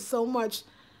 it's so much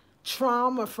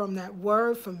trauma from that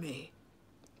word for me.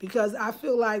 Because I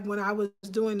feel like when I was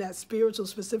doing that spiritual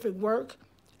specific work,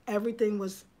 everything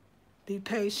was be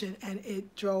patient, and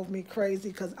it drove me crazy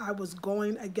because I was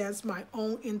going against my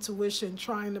own intuition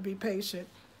trying to be patient.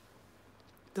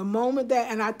 The moment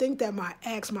that, and I think that my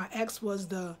ex was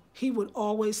he would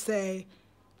always say,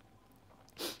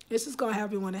 this is going to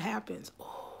happen when it happens.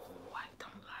 Oh, I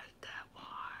don't like that one.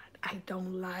 I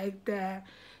don't like that.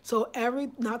 So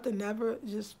nothing ever,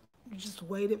 you just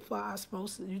waited for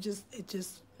osmosis.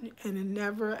 And it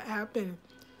never happened.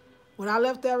 When I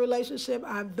left that relationship,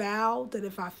 I vowed that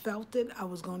if I felt it, I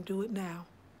was going to do it now.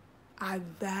 I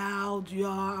vowed,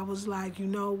 y'all. I was like, you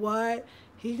know what?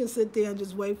 He can sit there and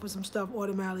just wait for some stuff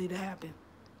automatically to happen.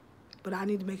 But I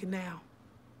need to make it now.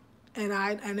 And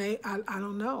I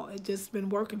don't know. It's just been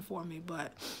working for me.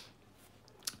 But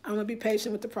I'm going to be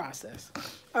patient with the process.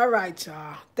 All right,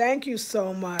 y'all. Thank you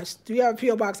so much. Do you have a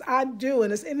P.O. box? I do,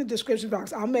 and it's in the description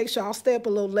box. I'll make sure I'll stay up a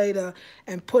little later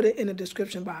and put it in the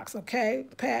description box, okay,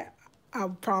 Pat? I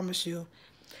promise you.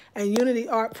 And Unity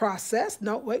Art Process.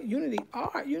 No, wait, Unity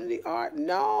Art.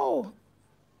 No.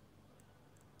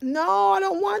 No, I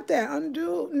don't want that.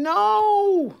 Undo.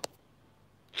 No.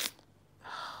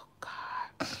 Oh,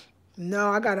 God.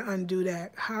 No, I got to undo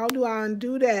that. How do I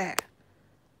undo that?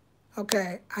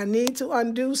 Okay, I need to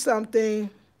undo something.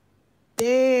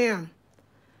 Damn.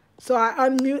 So I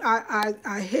unmute,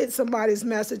 I hit somebody's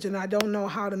message and I don't know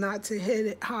how to not to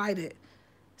hide it.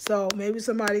 So maybe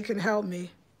somebody can help me.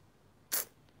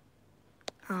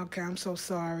 Okay, I'm so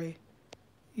sorry.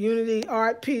 Unity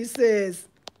Art Pieces.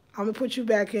 I'm going to put you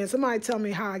back in. Somebody tell me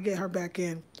how I get her back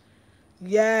in.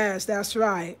 Yes, that's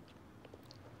right.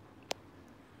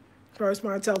 First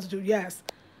one I tell to do, yes.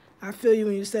 I feel you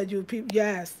when you said you people.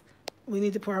 Yes, we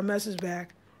need to put our message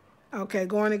back. Okay,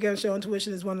 going against your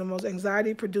intuition is one of the most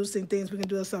anxiety-producing things we can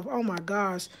do ourselves. Oh, my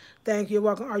gosh. Thank you. You're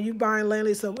welcome. Are you buying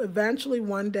lately? So eventually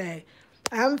one day.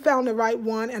 I haven't found the right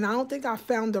one, and I don't think I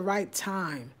found the right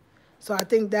time. So I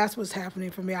think that's what's happening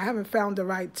for me. I haven't found the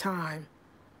right time.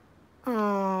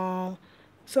 Oh,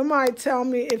 somebody tell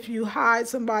me if you hide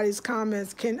somebody's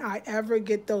comments, can I ever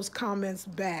get those comments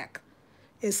back?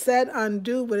 It said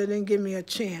undo, but it didn't give me a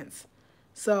chance.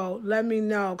 So let me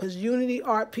know, because Unity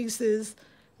Art Pieces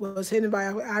was hidden by,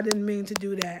 I didn't mean to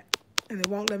do that. And it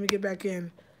won't let me get back in.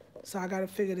 So I got to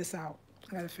figure this out.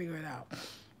 I got to figure it out.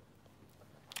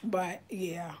 But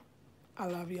yeah, I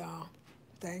love y'all.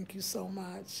 Thank you so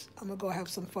much. I'm going to go have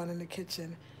some fun in the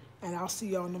kitchen. And I'll see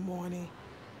y'all in the morning.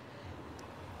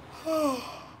 Oh,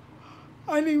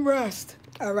 I need rest.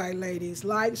 All right, ladies.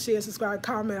 Like, share, subscribe,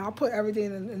 comment. I'll put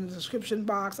everything in the description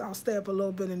box. I'll stay up a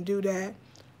little bit and do that.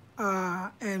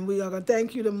 And we are going to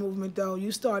thank you, the movement, though.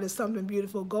 You started something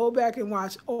beautiful. Go back and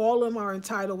watch. All of them are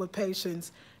entitled with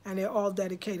patience, and they're all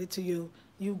dedicated to you.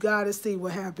 You got to see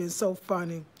what happens. So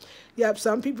funny. Yep,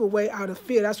 some people wait out of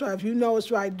fear. That's right. If you know it's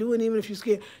right, do it even if you're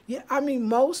scared. Yeah, I mean,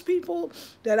 most people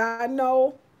that I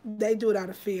know, they do it out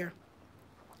of fear.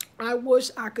 I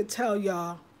wish I could tell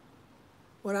y'all,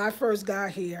 when I first got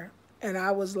here, And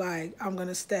I was like, I'm going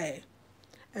to stay.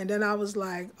 And then I was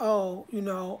like, oh,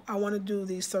 I want to do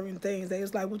these certain things. They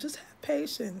was like, well, just have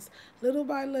patience, little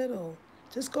by little.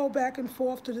 Just go back and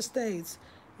forth to the States.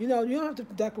 You don't have to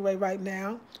decorate right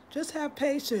now. Just have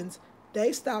patience.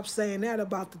 They stopped saying that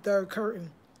about the third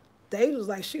curtain. They was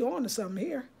like, she on to something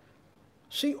here.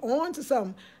 She on to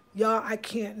something. Y'all, I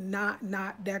can't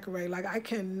not decorate. Like, I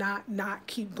cannot not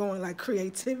keep going. Like,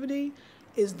 creativity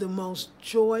is the most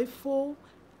joyful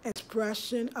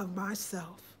expression of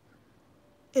myself.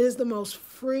 It is the most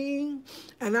freeing.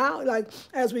 And I, like,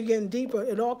 as we get deeper,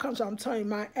 it all comes, I'm telling you,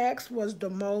 my ex was the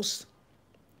most,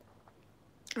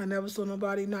 I never saw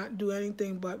nobody not do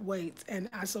anything but wait. And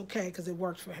that's okay because it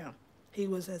worked for him. He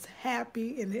was as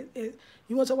happy. And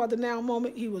you want to talk about the now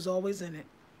moment? He was always in it.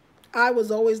 I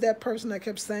was always that person that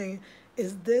kept saying,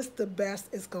 is this the best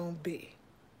it's going to be?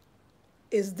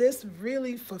 Is this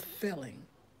really fulfilling?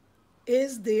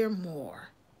 Is there more?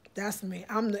 That's me.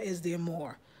 I'm the is there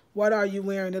more. What are you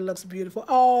wearing? It looks beautiful.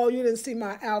 Oh, you didn't see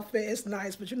my outfit. It's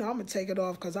nice, but I'm going to take it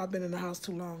off because I've been in the house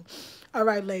too long. All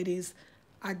right, ladies.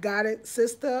 I got it.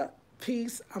 Sister,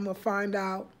 peace. I'm going to find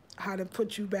out how to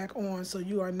put you back on so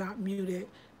you are not muted.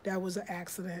 That was an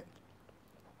accident.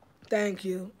 Thank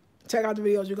you. Check out the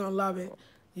videos. You're going to love it.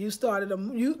 You started the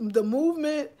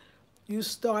movement. You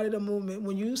started a movement.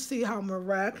 When you see how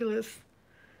miraculous,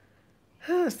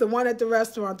 it's the one at the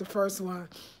restaurant, the first one.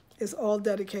 It's all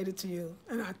dedicated to you.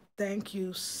 And I thank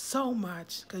you so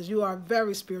much because you are a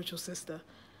very spiritual sister.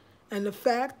 And the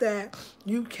fact that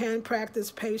you can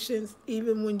practice patience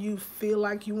even when you feel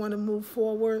like you want to move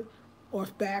forward or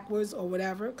backwards or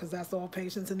whatever, because that's all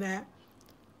patience in that.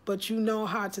 But you know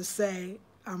how to say,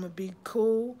 I'm going to be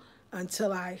cool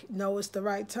until I know it's the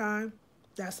right time.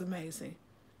 That's amazing.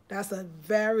 That's a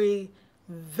very,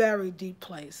 very deep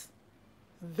place.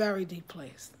 Very deep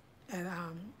place. And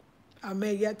I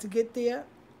may yet to get there.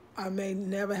 I may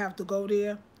never have to go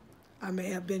there. I may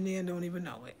have been there and don't even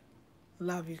know it.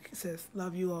 Love you, sis.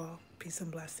 Love you all. Peace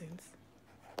and blessings.